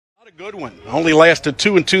A good one. Only lasted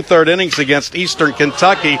 2 2/3 innings against Eastern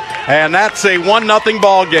Kentucky, and that's a 1-0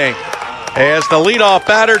 ball game. As the leadoff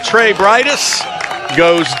batter, Trey Bridis,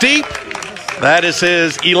 goes deep. That is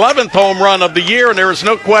his 11th home run of the year, and there is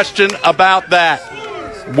no question about that.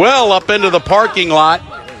 Well up into the parking lot.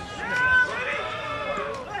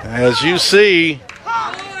 As you see,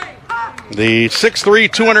 the 6'3",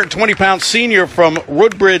 220-pound senior from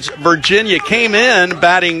Woodbridge, Virginia, came in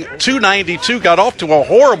batting .292, got off to a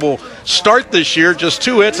horrible start this year, just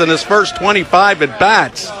 2 hits in his first 25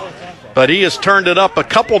 at-bats. But he has turned it up a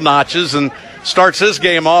couple notches and starts his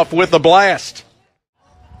game off with a blast.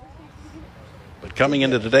 But coming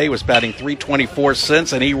into today was batting .324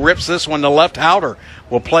 cents, and he rips this one to left. Howder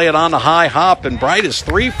will play it on the high hop, and Bright is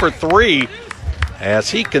 3 for 3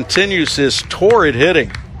 as he continues his torrid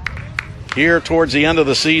hitting here towards the end of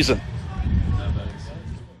the season.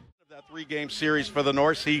 That 3-game series for the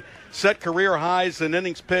Norse, he set career highs in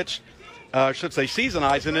innings pitched, season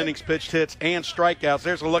highs in innings pitched, hits, and strikeouts.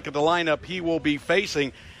 There's a look at the lineup he will be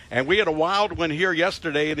facing. And we had a wild one here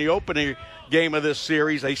yesterday in the opening game of this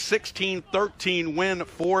series, a 16-13 win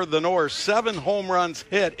for the Norse. 7 home runs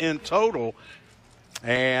hit in total.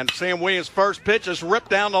 And Sam Williams' first pitch is ripped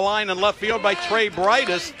down the line in left field by Trey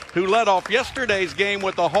Bridis, who led off yesterday's game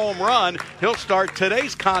with a home run. He'll start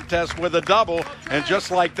today's contest with a double. And just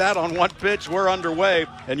like that, on one pitch, we're underway.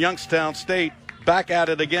 And Youngstown State back at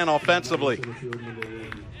it again offensively.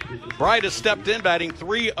 Bridis stepped in batting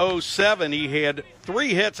 .307. He had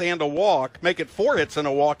 3 hits and a walk, make it 4 hits and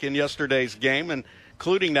a walk in yesterday's game,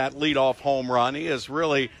 including that leadoff home run. He has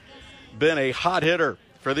really been a hot hitter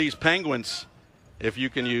for these Penguins, if you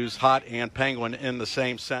can use hot and Penguin in the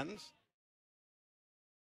same sentence.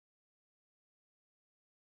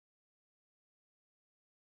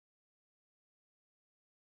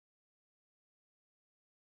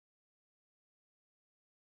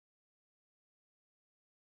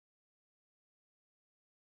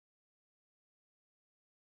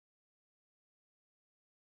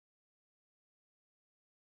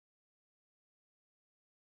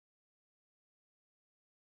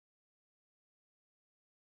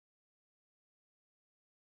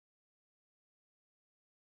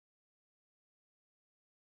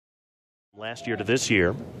 Last year to this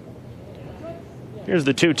year. Here's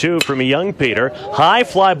the 2-2 from young Peter. High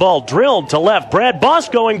fly ball drilled to left. Brad Boss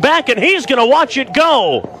going back, and he's going to watch it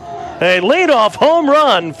go. A leadoff home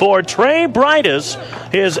run for Trey Bridis,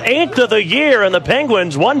 his 8th of the year, and the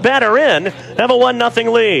Penguins, 1 batter in, have a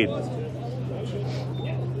 1-0 lead.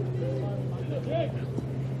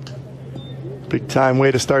 Big time way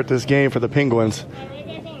to start this game for the Penguins.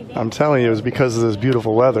 I'm telling you, it was because of this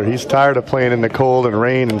beautiful weather. He's tired of playing in the cold and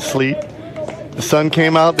rain and sleet. The sun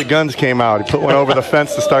came out, the guns came out. He put one over the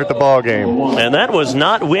fence to start the ball game. And that was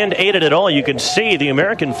not wind aided at all. You can see the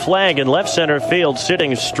American flag in left center field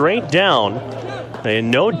sitting straight down. And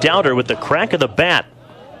no doubter with the crack of the bat.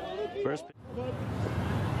 First.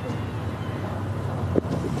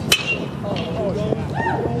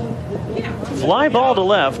 Fly ball to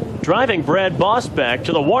left, driving Brad Boss back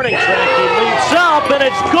to the warning track. He leads up, and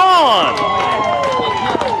it's gone.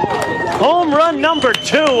 Home run number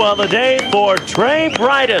 2 on the day for Trey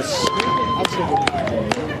Bridis.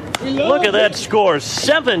 Look at that score,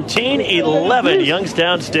 17-11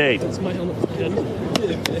 Youngstown State.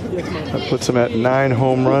 That puts him at 9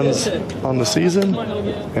 home runs on the season,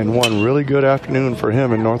 and one really good afternoon for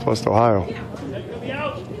him in Northwest Ohio.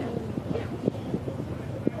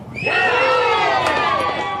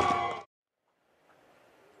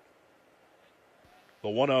 The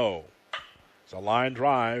 1-0. It's a line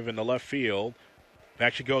drive in the left field. It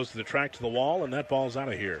actually goes to the track to the wall, and that ball's out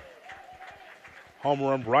of here. Home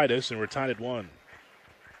run Bridis, and we're tied at 1.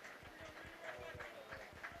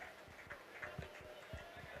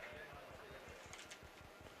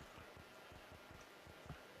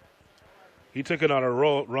 He took it on a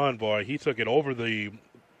run, boy. He took it over the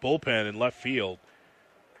bullpen in left field,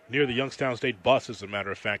 near the Youngstown State bus, as a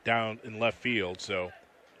matter of fact, down in left field. So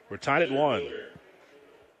we're tied at 1.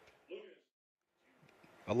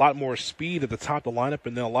 A lot more speed at the top of the lineup,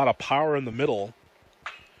 and then a lot of power in the middle.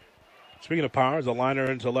 Speaking of power, there's a liner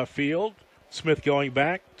into left field. Smith going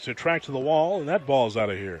back to track to the wall, and that ball's out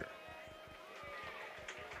of here.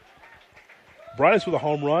 Bridis with a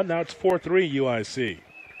home run. Now it's 4-3 UIC.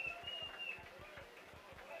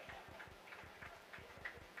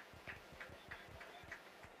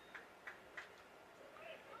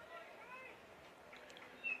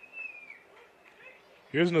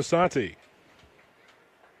 Here's Nasati.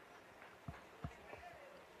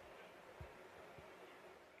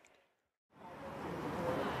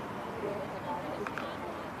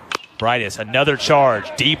 Bridis, another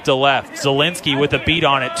charge, deep to left. Zielinski with a beat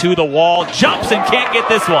on it, to the wall, jumps and can't get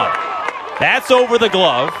this one. That's over the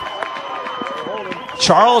glove.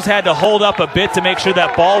 Charles had to hold up a bit to make sure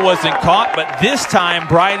that ball wasn't caught, but this time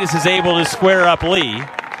Bridis is able to square up Lee.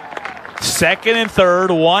 Second and third,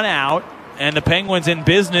 one out, and the Penguins in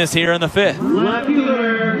business here in the fifth.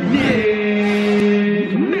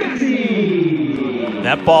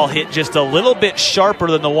 That ball hit just a little bit sharper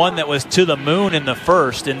than the one that was to the moon in the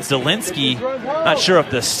first, and Zielinski, not sure if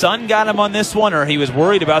the sun got him on this one or he was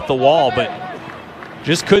worried about the wall, but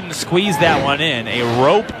just couldn't squeeze that one in. A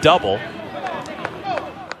rope double.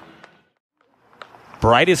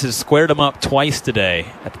 Bridis has squared him up twice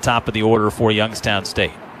today at the top of the order for Youngstown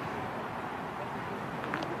State.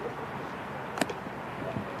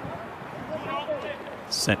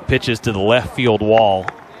 Sent pitches to the left field wall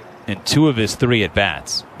in 2 of his 3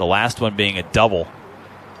 at-bats. The last one being a double.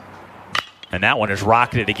 And that one is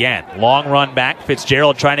rocketed again. Long run back.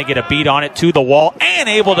 Fitzgerald trying to get a beat on it, to the wall and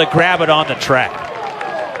able to grab it on the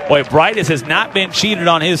track. Boy, Bridis has not been cheated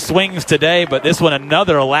on his swings today, but this one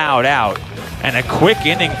another allowed out. And a quick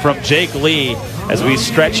inning from Jake Lee as we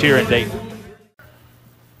stretch here at Dayton.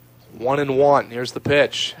 1-1. Here's the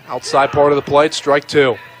pitch. Outside part of the plate, strike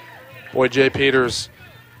 2. Boy, Jay Peters,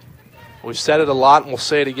 we've said it a lot and we'll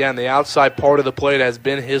say it again. The outside part of the plate has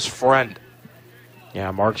been his friend.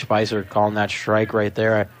 Yeah, Mark Spicer calling that strike right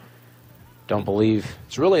there. I don't believe.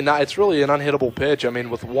 It's really not. It's really an unhittable pitch. I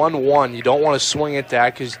mean, with 1-1, you don't want to swing at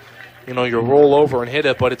that because, you know, you roll over and hit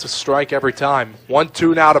it, but it's a strike every time.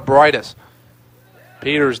 1-2 now to Bridis.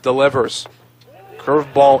 Peters delivers.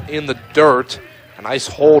 Curveball in the dirt. A nice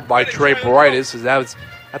hold by Trey Bridis. That's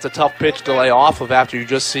a tough pitch to lay off of after you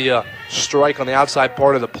just see a strike on the outside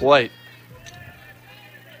part of the plate.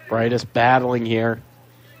 Bridis battling here.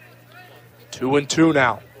 2-2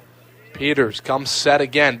 now. Peters comes set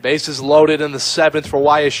again. Bases loaded in the 7th for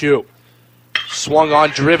YSU. Swung on,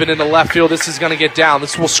 driven into left field. This is going to get down.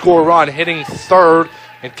 This will score a run. Hitting third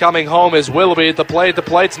and coming home is Willoughby at the plate. The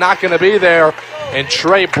plate's not going to be there. And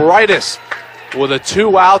Trey Bridis with a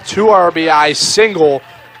 2-out, 2 RBI single.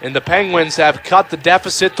 And the Penguins have cut the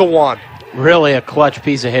deficit to 1. Really a clutch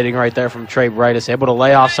piece of hitting right there from Trey Bridis. Able to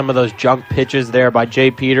lay off some of those junk pitches there by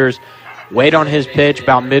Jay Peters. Wait on his pitch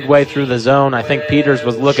about midway through the zone. I think Peters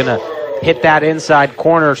was looking to hit that inside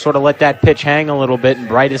corner, sort of let that pitch hang a little bit, and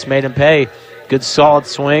Bridis made him pay. Good solid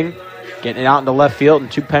swing, getting it out into left field, and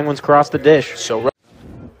 2 Penguins cross the dish. See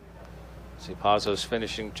Pazos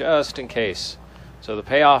finishing just in case. So the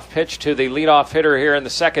payoff pitch to the leadoff hitter here in the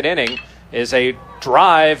 2nd inning is a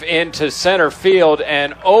drive into center field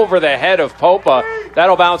and over the head of Popa.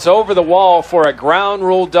 That'll bounce over the wall for a ground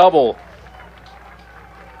rule double.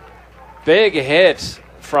 Big hit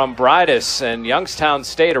from Bridis, and Youngstown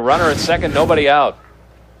State, a runner at second, nobody out.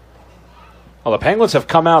 Well, the Penguins have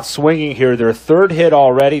come out swinging here. Their 3rd hit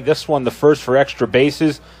already. This one the first for extra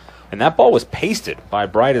bases. And that ball was pasted by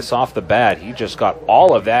Bridis off the bat. He just got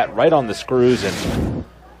all of that right on the screws and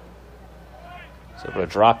was able to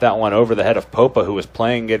drop that one over the head of Popa, who was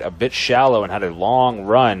playing it a bit shallow and had a long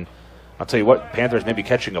run. I'll tell you what, Panthers may be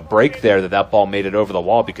catching a break there that ball made it over the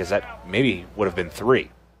wall, because that maybe would have been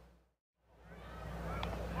 3.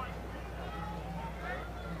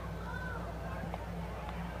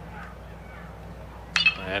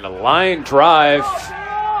 And a line drive,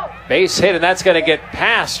 base hit, and that's going to get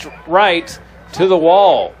passed right to the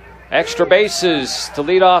wall. Extra bases to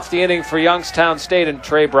lead off the inning for Youngstown State and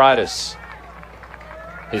Trey Bridis.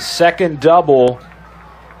 His 2nd double,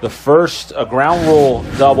 the first a ground rule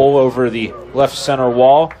double over the left center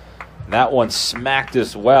wall. That one smacked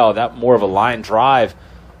as well. That more of a line drive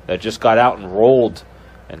that just got out and rolled.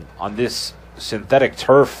 And on this synthetic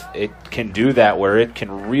turf, it can do that, where it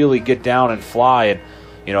can really get down and fly. And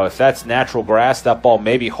you know, if that's natural grass, that ball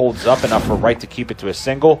maybe holds up enough for Wright to keep it to a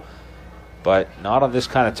single, but not on this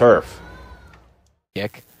kind of turf.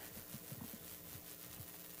 Kick.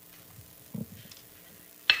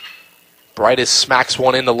 Bridis smacks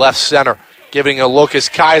one into left center. Giving a look is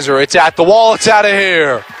Kaiser. It's at the wall. It's out of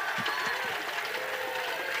here.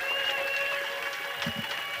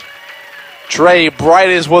 Trey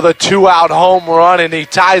Bridis with a 2-out home run, and he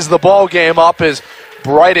ties the ball game up as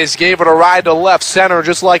Bridis gave it a ride to left center,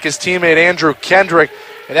 just like his teammate Andrew Kendrick.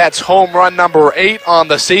 And that's home run number 8 on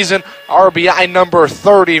the season. RBI number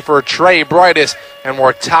 30 for Trey Bridis, and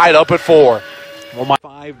we're tied up at 4.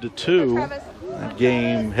 5-2. That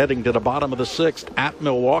game heading to the bottom of the 6th at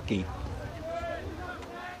Milwaukee.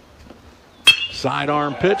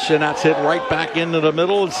 Sidearm pitch, and that's hit right back into the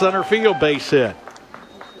middle and center field, base hit.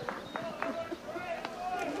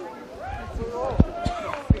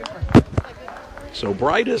 So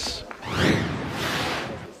Bridis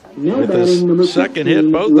With his second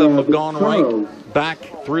hit, both of them have gone right back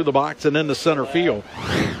through the box and into center field.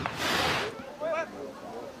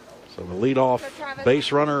 So the leadoff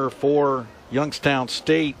base runner for Youngstown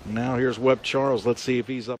State. Now here's Webb Charles. Let's see if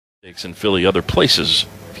he's up. In Philly, other places,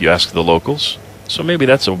 if you ask the locals. So maybe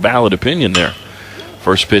that's a valid opinion there.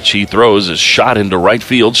 First pitch he throws is shot into right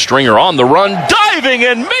field. Stringer on the run, diving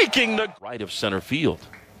and making the right of center field.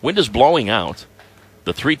 Wind is blowing out.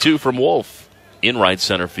 The 3-2 from Wolf in right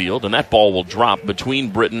center field, and that ball will drop between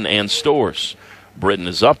Britton and Stores. Britton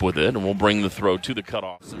is up with it and will bring the throw to the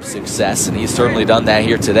cutoff. Some success, and he's certainly done that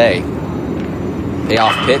here today.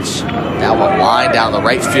 Payoff pitch. That one line down the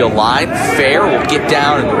right field line. Fair will get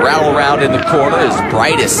down and rattle around in the corner as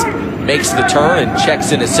Bridis makes the turn and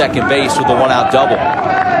checks in at second base with a one-out double.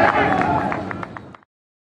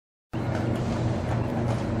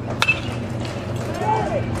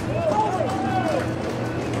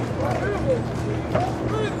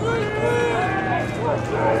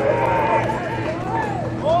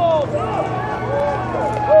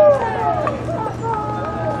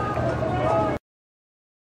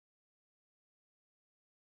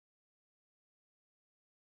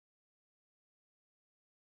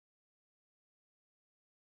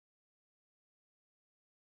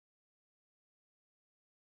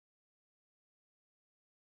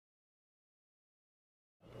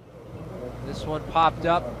 This one popped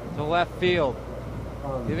up to left field,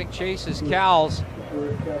 giving chase is Cowles.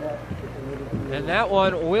 And that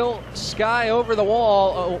one will sky over the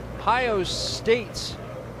wall. Ohio State's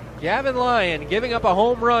Gavin Lyon giving up a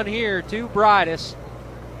home run here to Bridis.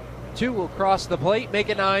 2 will cross the plate, make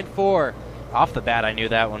it 9-4. Off the bat, I knew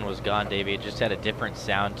that one was gone, Davey. It just had a different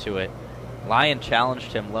sound to it. Lyon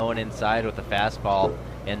challenged him low and inside with a fastball,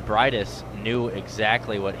 and Bridis knew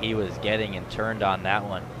exactly what he was getting and turned on that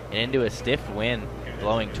one. And into a stiff wind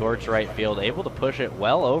blowing towards right field, able to push it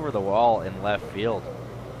well over the wall in left field.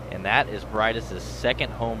 And that is Bridis' second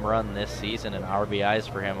home run this season, and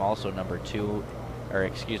RBIs for him also number 3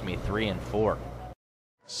 and 4.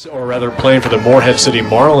 Or rather playing for the Morehead City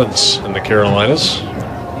Marlins in the Carolinas.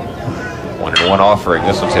 1-1 offering.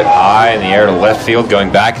 This one's hit high in the air to left field.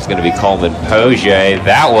 Going back, it's going to be Coleman Pogier.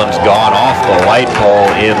 That one's gone off the light pole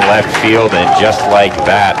in left field, and just like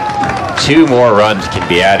that, 2 more runs can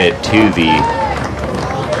be added to the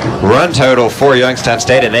run total for Youngstown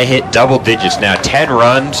State, and they hit double digits now. 10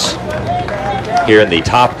 runs here in the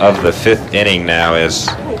top of the 5th inning now, as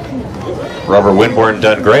Robert Winborn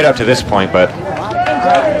done great up to this point, but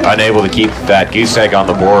unable to keep that goose egg on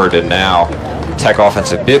the board, and now Tech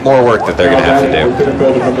offense a bit more work that they're going to have to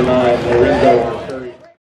do.